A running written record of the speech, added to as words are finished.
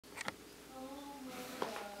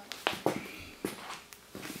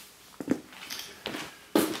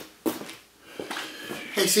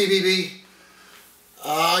Hey CBB,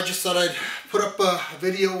 I just thought I'd put up a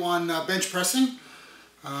video on bench pressing,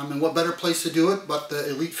 and what better place to do it but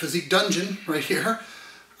the Elite Physique dungeon right here.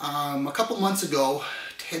 A couple months ago,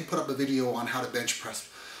 Ted put up a video on how to bench press.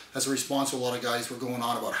 As a response to a lot of guys were going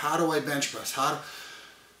on about how do I bench press. It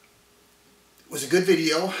was a good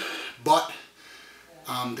video, but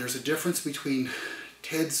there's a difference between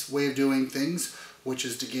Ted's way of doing things, which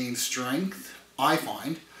is to gain strength, I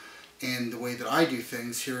find, and the way that I do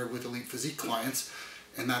things here with Elite Physique clients,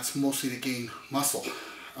 and that's mostly to gain muscle.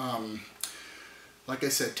 Like I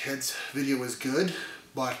said, Ted's video is good,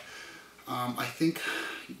 but I think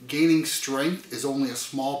gaining strength is only a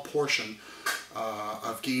small portion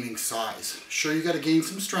of gaining size. Sure, you got to gain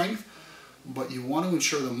some strength, but you want to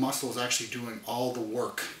ensure the muscle is actually doing all the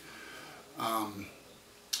work, and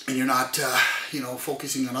you're not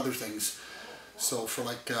focusing on other things. So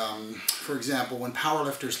for example, when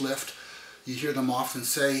powerlifters lift, you hear them often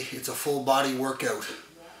say it's a full body workout.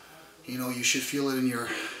 You know, you should feel it in your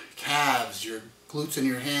calves, your glutes and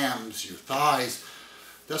your hams, your thighs.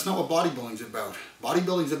 That's not what bodybuilding's about.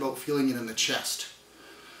 Bodybuilding's about feeling it in the chest.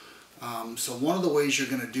 So one of the ways you're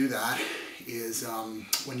going to do that is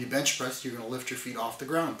when you bench press, you're going to lift your feet off the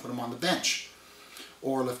ground and put them on the bench,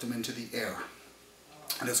 or lift them into the air.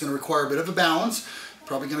 And it's going to require a bit of a balance.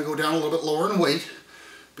 Probably going to go down a little bit lower in weight,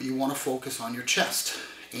 but you want to focus on your chest.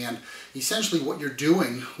 And essentially what you're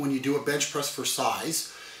doing when you do a bench press for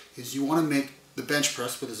size is you want to make the bench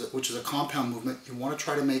press, which is a compound movement, you want to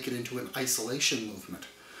try to make it into an isolation movement.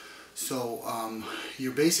 So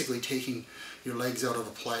you're basically taking your legs out of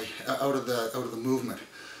the play, out of the movement.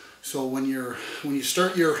 So when you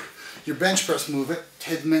start your bench press movement,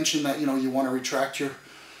 Ted mentioned that you want to retract your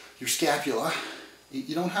scapula.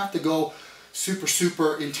 You don't have to go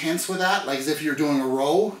super intense with that, like as if you're doing a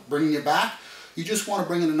row, bringing it back. You just want to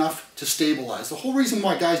bring it enough to stabilize. The whole reason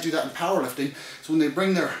why guys do that in powerlifting is when they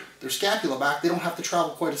bring their scapula back, they don't have to travel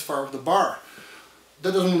quite as far with the bar.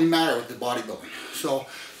 That doesn't really matter with the bodybuilding. So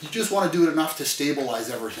you just want to do it enough to stabilize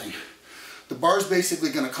everything. The bar is basically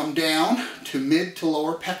going to come down to mid to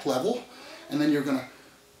lower pec level, and then you're going to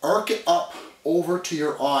arc it up over to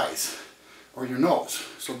your eyes or your nose.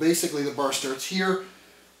 So basically the bar starts here,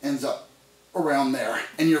 ends up around there,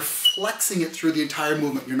 and you're flexing it through the entire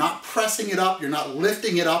movement. You're not pressing it up, you're not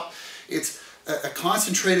lifting it up. It's a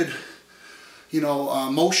concentrated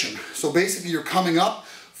motion. So basically you're coming up,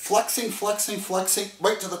 flexing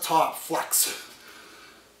right to the top, flex.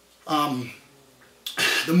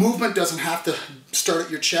 The movement doesn't have to start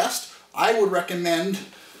at your chest. I would recommend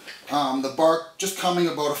the bar just coming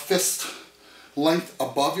about a fist length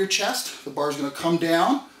above your chest. The bar is going to come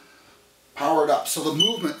down, power it up. So the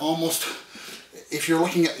movement almost, if you're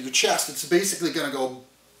looking at your chest, it's basically going to go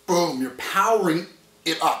boom. You're powering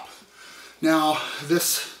it up. Now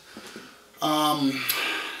this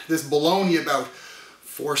baloney about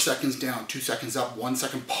 4 seconds down, 2 seconds up, 1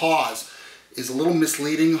 second pause is a little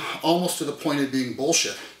misleading, almost to the point of being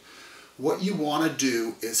bullshit. What you want to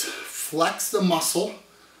do is flex the muscle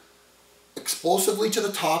explosively to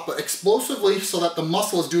the top, but explosively so that the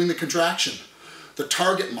muscle is doing the contraction, the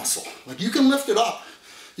target muscle. Like you can lift it up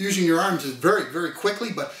using your arms very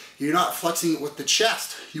quickly, but you're not flexing it with the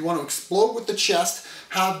chest. You want to explode with the chest,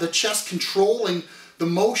 have the chest controlling the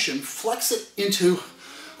motion, flex it into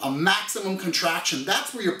a maximum contraction.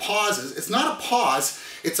 That's where your pause is. It's not a pause,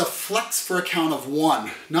 it's a flex for a count of 1,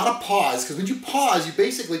 not a pause, because when you pause, you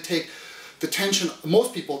basically take the tension,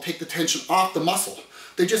 most people take the tension off the muscle.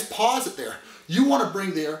 They just pause it there. You want to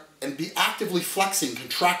bring there and be actively flexing,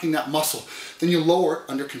 contracting that muscle. Then you lower it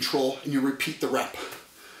under control and you repeat the rep.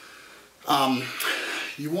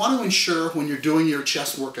 You want to ensure when you're doing your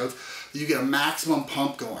chest workouts that you get a maximum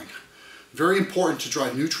pump going. Very important to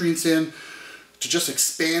drive nutrients in, to just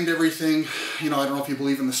expand everything. I don't know if you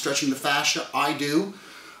believe in the stretching the fascia. I do.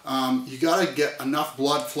 You got to get enough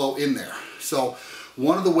blood flow in there. So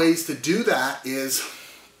one of the ways to do that is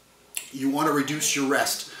you want to reduce your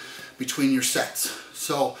rest between your sets.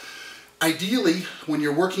 So ideally, when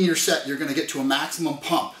you're working your set, you're going to get to a maximum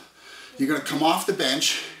pump. You're going to come off the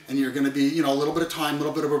bench and you're going to be, a little bit of time, a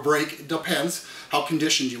little bit of a break. It depends how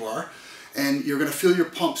conditioned you are. And you're going to feel your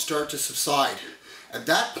pump start to subside. At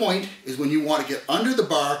that point is when you want to get under the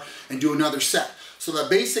bar and do another set. So that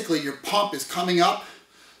basically your pump is coming up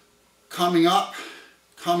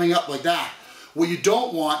like that. What you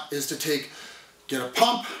don't want is to get a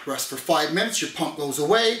pump, rest for 5 minutes, your pump goes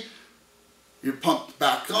away, your pump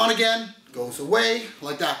back on again, goes away,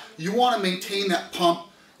 like that. You want to maintain that pump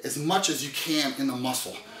as much as you can in the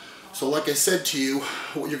muscle. So like I said to you,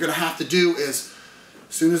 what you're going to have to do is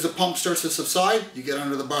As soon as the pump starts to subside, you get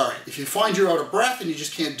under the bar. If you find you're out of breath and you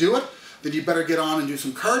just can't do it, then you better get on and do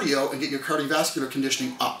some cardio and get your cardiovascular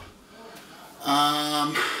conditioning up.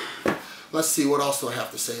 Let's see, what else do I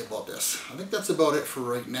have to say about this? I think that's about it for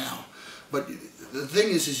right now. But the thing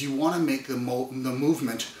is you want to make the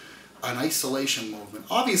movement an isolation movement.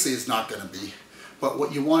 Obviously it's not going to be, but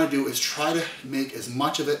what you want to do is try to make as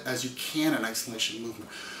much of it as you can an isolation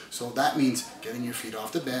movement. So that means getting your feet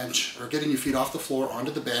off the bench, or getting your feet off the floor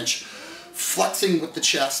onto the bench, flexing with the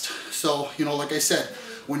chest. So, you know, like I said,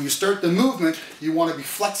 when you start the movement, you want to be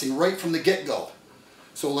flexing right from the get-go.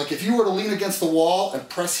 So like if you were to lean against the wall and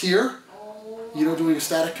press here, you know, doing a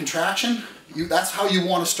static contraction, that's how you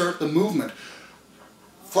want to start the movement.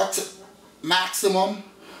 Flex it maximum,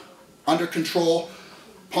 under control,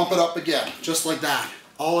 pump it up again, just like that,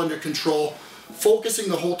 all under control, focusing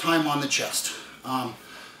the whole time on the chest.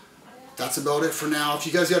 That's about it for now. If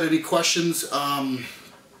you guys got any questions,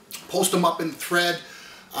 post them up in the thread.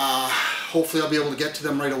 Hopefully I'll be able to get to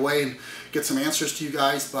them right away and get some answers to you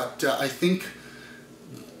guys, but I think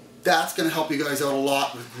that's going to help you guys out a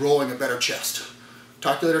lot with growing a better chest.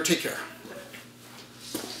 Talk to you later. Take care.